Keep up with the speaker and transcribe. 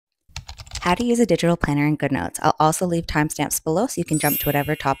How to use a digital planner in Goodnotes. I'll also leave timestamps below so you can jump to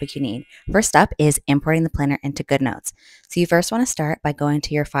whatever topic you need. First up is importing the planner into Goodnotes. So you first want to start by going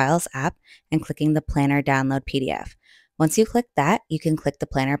to your Files app and clicking the Planner Download PDF. Once you click that, you can click the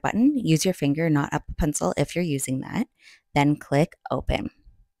Planner button. Use your finger, not Apple Pencil if you're using that. Then click Open.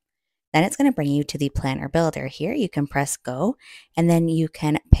 Then it's going to bring you to the planner builder. Here you can press go and then you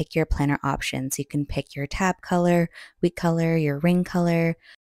can pick your planner options. You can pick your tab color, week color, your ring color,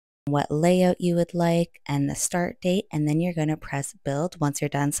 what layout you would like, and the start date, and then you're going to press build once you're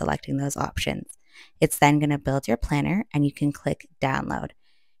done selecting those options. It's then going to build your planner and you can click download.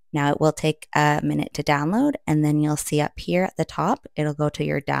 Now it will take a minute to download and then you'll see up here at the top, it'll go to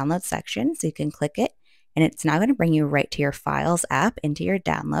your download section so you can click it and it's now going to bring you right to your Files app into your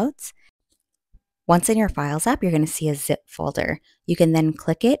downloads. Once in your Files app, you're going to see a zip folder. You can then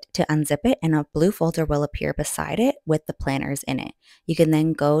click it to unzip it and a blue folder will appear beside it with the planners in it. You can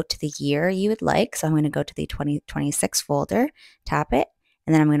then go to the year you would like. So I'm going to go to the 2026 folder, tap it,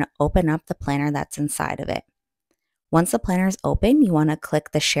 and then I'm going to open up the planner that's inside of it. Once the planner is open, you want to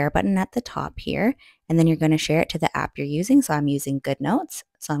click the share button at the top here, and then you're going to share it to the app you're using. So I'm using Goodnotes.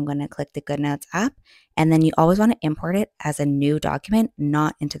 So I'm going to click the Goodnotes app, and then you always want to import it as a new document,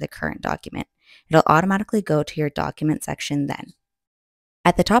 not into the current document. It'll automatically go to your document section then.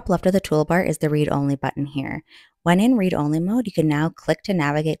 At the top left of the toolbar is the read only button here. When in read only mode, you can now click to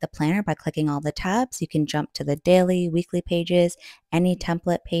navigate the planner by clicking all the tabs. You can jump to the daily, weekly pages, any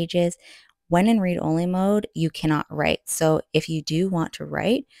template pages. When in read only mode, you cannot write. So if you do want to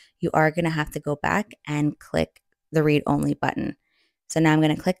write, you are going to have to go back and click the read only button. So now I'm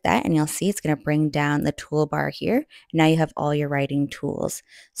going to click that and you'll see it's going to bring down the toolbar here. Now you have all your writing tools.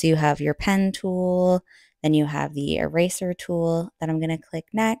 So you have your pen tool, then you have the eraser tool that I'm going to click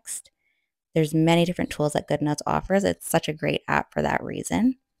next. There's many different tools that Goodnotes offers. It's such a great app for that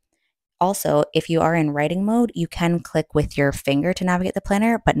reason. Also, if you are in writing mode, you can click with your finger to navigate the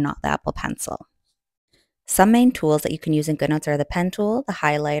planner, but not the Apple Pencil. Some main tools that you can use in Goodnotes are the pen tool, the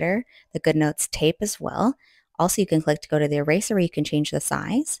highlighter, the Goodnotes tape as well. Also, you can click to go to the eraser where you can change the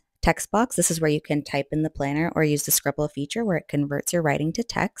size. Text box, this is where you can type in the planner or use the scribble feature where it converts your writing to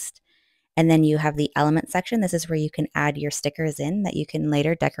text. And then you have the element section. This is where you can add your stickers in that you can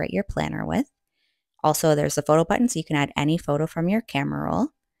later decorate your planner with. Also, there's the photo button so you can add any photo from your camera roll.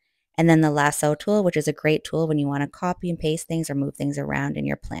 And then the lasso tool, which is a great tool when you want to copy and paste things or move things around in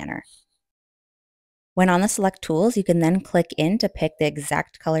your planner. When on the select tools, you can then click in to pick the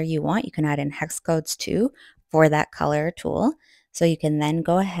exact color you want. You can add in hex codes too for that color tool. So you can then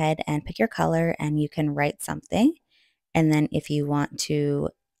go ahead and pick your color and you can write something. And then if you want to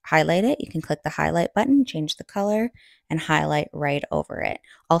highlight it, you can click the highlight button, change the color, and highlight right over it.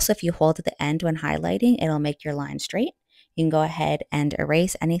 Also, if you hold at the end when highlighting, it'll make your line straight. You can go ahead and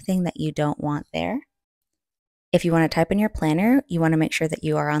erase anything that you don't want there. If you want to type in your planner, you want to make sure that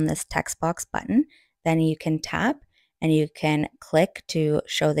you are on this text box button. Then you can tap and you can click to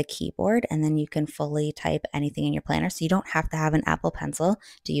show the keyboard and then you can fully type anything in your planner. So you don't have to have an Apple Pencil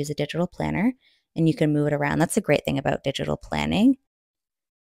to use a digital planner and you can move it around. That's the great thing about digital planning.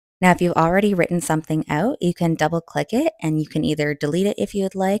 Now, if you've already written something out, you can double click it and you can either delete it if you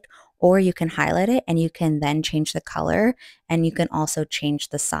would like, or you can highlight it and you can then change the color and you can also change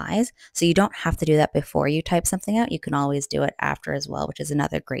the size. So you don't have to do that before you type something out. You can always do it after as well, which is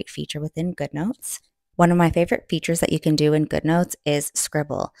another great feature within Goodnotes. One of my favorite features that you can do in Goodnotes is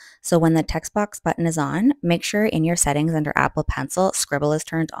scribble. So when the text box button is on, make sure in your settings under Apple Pencil, scribble is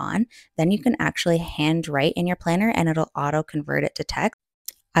turned on. Then you can actually handwrite in your planner and it'll auto convert it to text.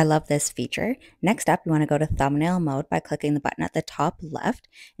 I love this feature. Next up, you want to go to thumbnail mode by clicking the button at the top left.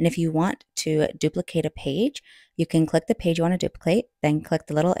 And if you want to duplicate a page, you can click the page you want to duplicate, then click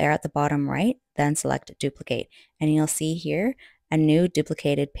the little arrow at the bottom right, then select duplicate. And you'll see here a new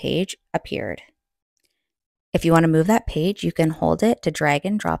duplicated page appeared. If you want to move that page, you can hold it to drag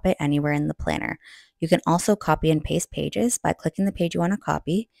and drop it anywhere in the planner. You can also copy and paste pages by clicking the page you want to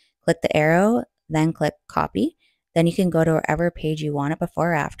copy, click the arrow, then click copy. Then you can go to wherever page you want it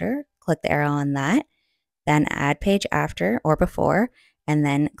before or after, click the arrow on that, then add page after or before, and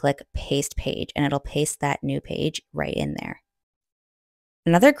then click paste page, and it'll paste that new page right in there.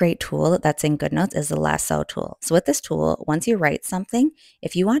 Another great tool that's in Goodnotes is the lasso tool. So with this tool, once you write something,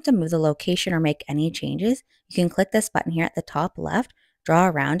 if you want to move the location or make any changes, you can click this button here at the top left, draw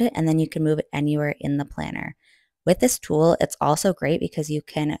around it, and then you can move it anywhere in the planner. With this tool, it's also great because you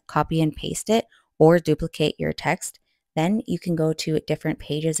can copy and paste it or duplicate your text. Then you can go to different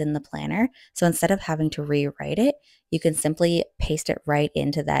pages in the planner. So instead of having to rewrite it, you can simply paste it right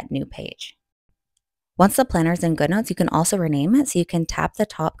into that new page. Once the planner is in GoodNotes, you can also rename it. So you can tap the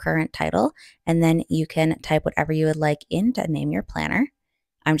top current title and then you can type whatever you would like in to name your planner.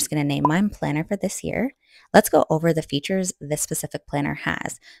 I'm just going to name mine planner for this year. Let's go over the features this specific planner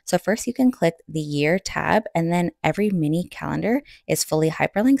has. So first you can click the year tab and then every mini calendar is fully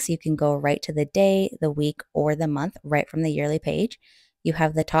hyperlinked. So you can go right to the day, the week, or the month right from the yearly page. You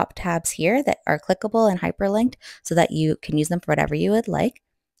have the top tabs here that are clickable and hyperlinked so that you can use them for whatever you would like.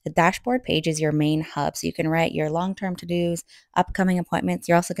 The dashboard page is your main hub, so you can write your long-term to-dos, upcoming appointments.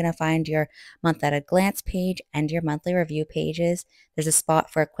 You're also going to find your month at a glance page and your monthly review pages. There's a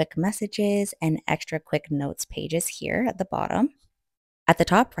spot for quick messages and extra quick notes pages here at the bottom. At the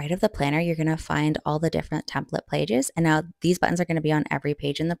top right of the planner, you're going to find all the different template pages. And now these buttons are going to be on every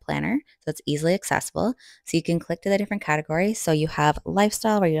page in the planner, so it's easily accessible. So you can click to the different categories. So you have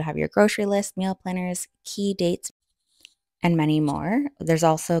lifestyle, where you have your grocery list, meal planners, key dates, and many more. There's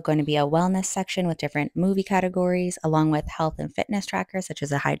also going to be a wellness section with different movie categories, along with health and fitness trackers, such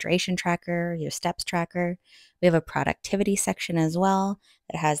as a hydration tracker, your steps tracker. We have a productivity section as well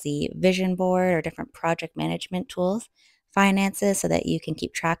that has the vision board or different project management tools, finances, so that you can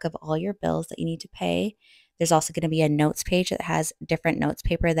keep track of all your bills that you need to pay. There's also going to be a notes page that has different notes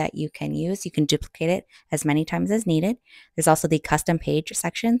paper that you can use. You can duplicate it as many times as needed. There's also the custom page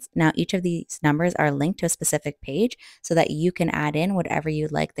sections. Now, each of these numbers are linked to a specific page so that you can add in whatever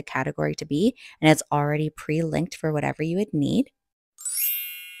you'd like the category to be, and it's already pre-linked for whatever you would need.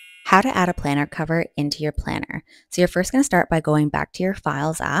 How to add a planner cover into your planner. So you're first going to start by going back to your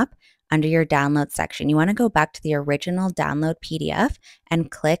Files app. Under your Download section, you want to go back to the original download PDF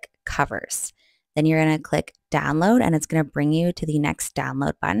and click Covers. Then you're going to click Download, and it's going to bring you to the next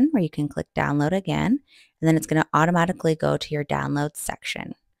Download button where you can click Download again, and then it's going to automatically go to your Download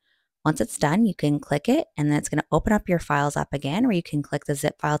section. Once it's done, you can click it, and then it's going to open up your Files app again where you can click the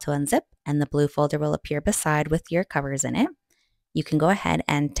zip file to unzip, and the blue folder will appear beside with your covers in it. You can go ahead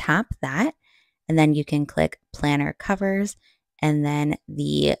and tap that, and then you can click Planner Covers, and then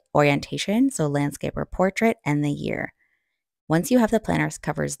the orientation, so landscape or portrait, and the year. Once you have the planner's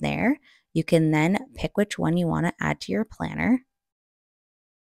covers there, you can then pick which one you want to add to your planner.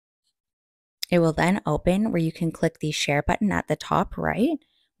 It will then open where you can click the share button at the top right.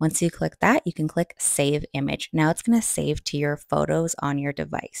 Once you click that, you can click Save Image. Now it's going to save to your photos on your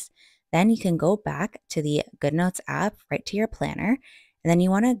device. Then you can go back to the Goodnotes app, right to your planner, and then you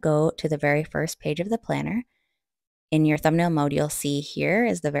want to go to the very first page of the planner. In your thumbnail mode, you'll see here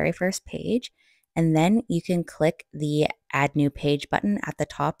is the very first page, and then you can click the Add New Page button at the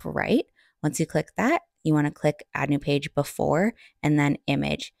top right. Once you click that, you want to click Add New Page before and then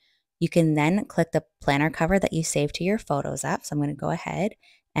Image. You can then click the planner cover that you saved to your Photos app. So I'm going to go ahead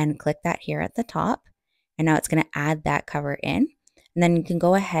and click that here at the top, and now it's going to add that cover in. And then you can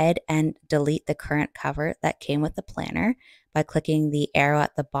go ahead and delete the current cover that came with the planner by clicking the arrow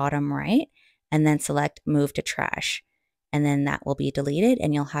at the bottom right, and then select Move to Trash. And then that will be deleted,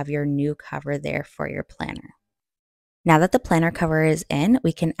 and you'll have your new cover there for your planner. Now that the planner cover is in,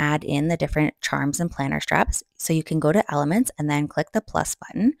 we can add in the different charms and planner straps. So you can go to Elements and then click the plus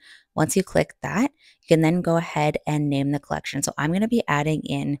button. Once you click that, you can then go ahead and name the collection. So I'm going to be adding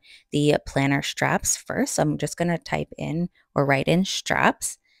in the planner straps first. So I'm just going to type in or write in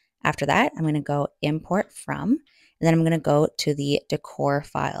straps. After that, I'm going to go Import From, and then I'm going to go to the Decor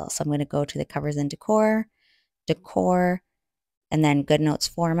file. So I'm going to go to the Covers and Decor, and then Goodnotes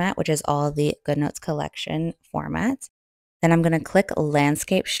format, which is all the Goodnotes collection formats. Then I'm going to click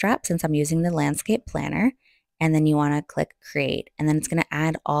Landscape Strap since I'm using the Landscape Planner, and then you want to click Create, and then it's going to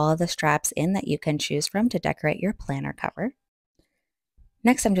add all the straps in that you can choose from to decorate your planner cover.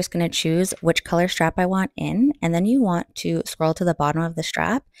 Next, I'm just going to choose which color strap I want in, and then you want to scroll to the bottom of the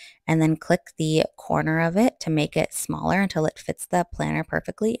strap and then click the corner of it to make it smaller until it fits the planner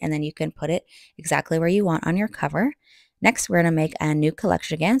perfectly, and then you can put it exactly where you want on your cover. Next, we're going to make a new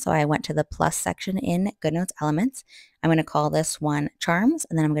collection again, so I went to the plus section in Goodnotes Elements. I'm going to call this one Charms,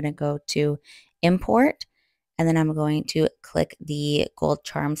 and then I'm going to go to Import, and then I'm going to click the Gold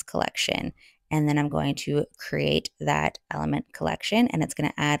Charms collection. And then I'm going to create that element collection, and it's going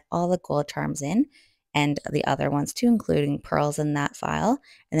to add all the gold charms in and the other ones too, including pearls in that file.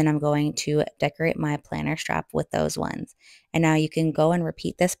 And then I'm going to decorate my planner strap with those ones. And now you can go and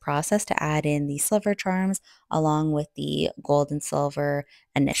repeat this process to add in the silver charms along with the gold and silver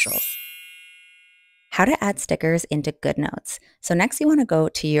initials. How to add stickers into Goodnotes. So next you want to go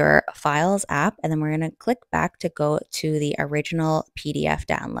to your Files app, and then we're going to click back to go to the original PDF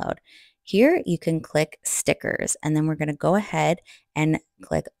download. Here you can click stickers, and then we're going to go ahead and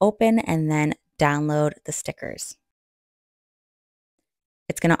click open and then download the stickers.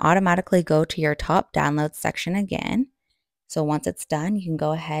 It's going to automatically go to your top downloads section again. So once it's done, you can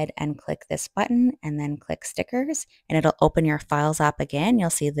go ahead and click this button and then click stickers, and it'll open your Files app again. You'll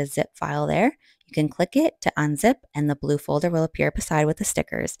see the zip file there. You can click it to unzip, and the blue folder will appear beside with the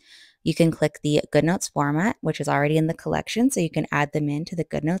stickers. You can click the Goodnotes format, which is already in the collection, so you can add them into the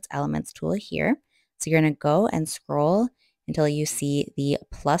Goodnotes Elements tool here. So you're going to go and scroll until you see the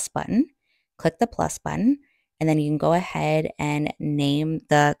plus button. Click the plus button, and then you can go ahead and name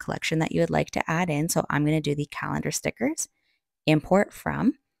the collection that you would like to add in. So I'm going to do the calendar stickers. Import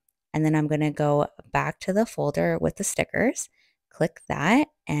from, and then I'm going to go back to the folder with the stickers, click that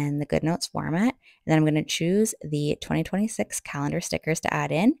and the Goodnotes format, and then I'm going to choose the 2026 calendar stickers to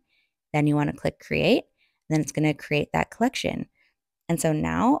add in. Then you want to click create, and then it's going to create that collection. And so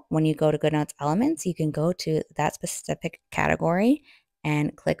now when you go to Goodnotes Elements, you can go to that specific category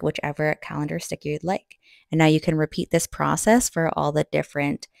and click whichever calendar sticker you'd like. And now you can repeat this process for all the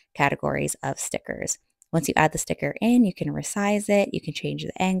different categories of stickers. Once you add the sticker in, you can resize it, you can change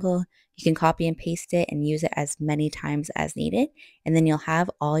the angle, you can copy and paste it and use it as many times as needed. And then you'll have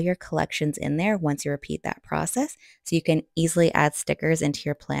all your collections in there once you repeat that process, so you can easily add stickers into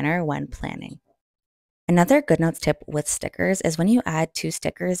your planner when planning. Another Goodnotes tip with stickers is when you add 2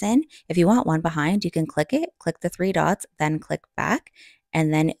 stickers in, if you want one behind, you can click it, click the 3 dots, then click back,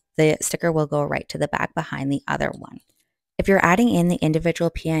 and then the sticker will go right to the back behind the other one. If you're adding in the individual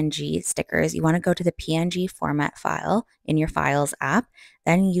PNG stickers, you want to go to the PNG format file in your Files app.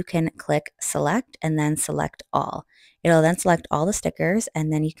 Then you can click Select and then Select All. It'll then select all the stickers,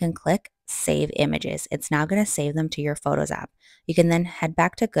 and then you can click Save Images. It's now going to save them to your Photos app. You can then head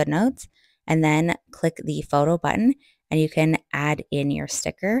back to Goodnotes and then click the Photo button, and you can add in your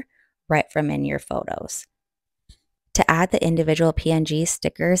sticker right from in your Photos. To add the individual PNG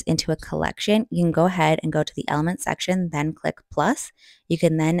stickers into a collection, you can go ahead and go to the Element section, then click plus. You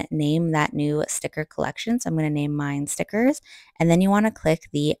can then name that new sticker collection. So I'm going to name mine stickers, and then you want to click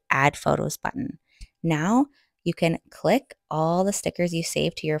the Add Photos button. Now you can click all the stickers you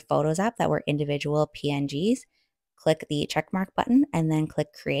saved to your Photos app that were individual PNGs. Click the checkmark button and then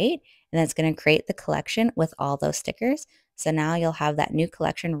click create, and then it's going to create the collection with all those stickers. So now you'll have that new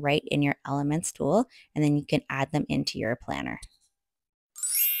collection right in your Elements tool, and then you can add them into your planner.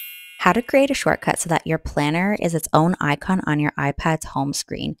 How to create a shortcut so that your planner is its own icon on your iPad's home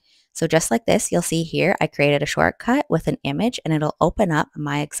screen. So just like this, you'll see here, I created a shortcut with an image, and it'll open up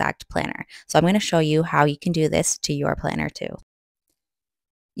my exact planner. So I'm going to show you how you can do this to your planner too.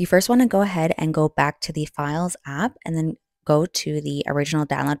 You first want to go ahead and go back to the Files app, and then go to the original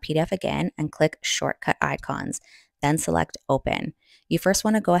download PDF again and click Shortcut Icons. Then select Open. You first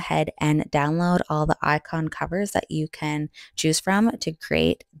want to go ahead and download all the icon covers that you can choose from to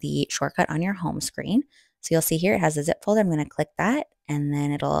create the shortcut on your home screen. So you'll see here it has a zip folder. I'm going to click that, and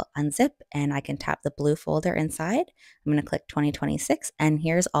then it'll unzip, and I can tap the blue folder inside. I'm going to click 2026, and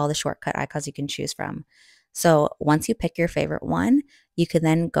here's all the shortcut icons you can choose from. So once you pick your favorite one, you can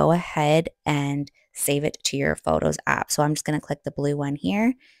then go ahead and save it to your Photos app. So I'm just going to click the blue one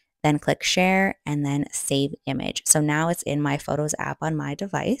here, then click Share, and then Save Image. So now it's in my Photos app on my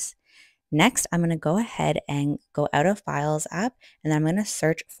device. Next, I'm going to go ahead and go out of Files app, and then I'm going to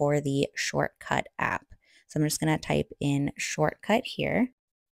search for the Shortcut app. So I'm just going to type in Shortcut here, and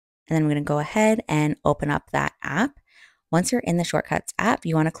then I'm going to go ahead and open up that app. Once you're in the Shortcuts app,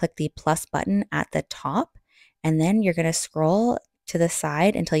 you want to click the plus button at the top, and then you're going to scroll to the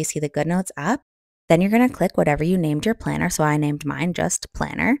side until you see the Goodnotes app. Then you're going to click whatever you named your planner. So I named mine just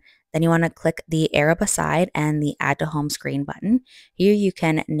Planner. Then you want to click the arrow beside and the Add to Home Screen button. Here you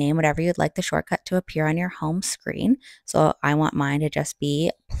can name whatever you'd like the shortcut to appear on your home screen. So I want mine to just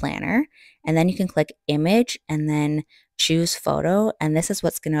be Planner. And then you can click Image and then choose Photo. And this is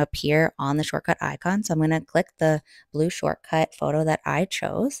what's going to appear on the shortcut icon. So I'm going to click the blue shortcut photo that I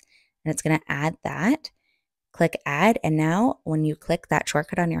chose, and it's going to add that. Click Add, and now when you click that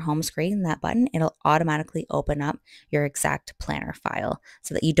shortcut on your home screen, that button, it'll automatically open up your exact planner file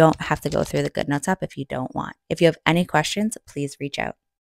so that you don't have to go through the Goodnotes app if you don't want. If you have any questions, please reach out.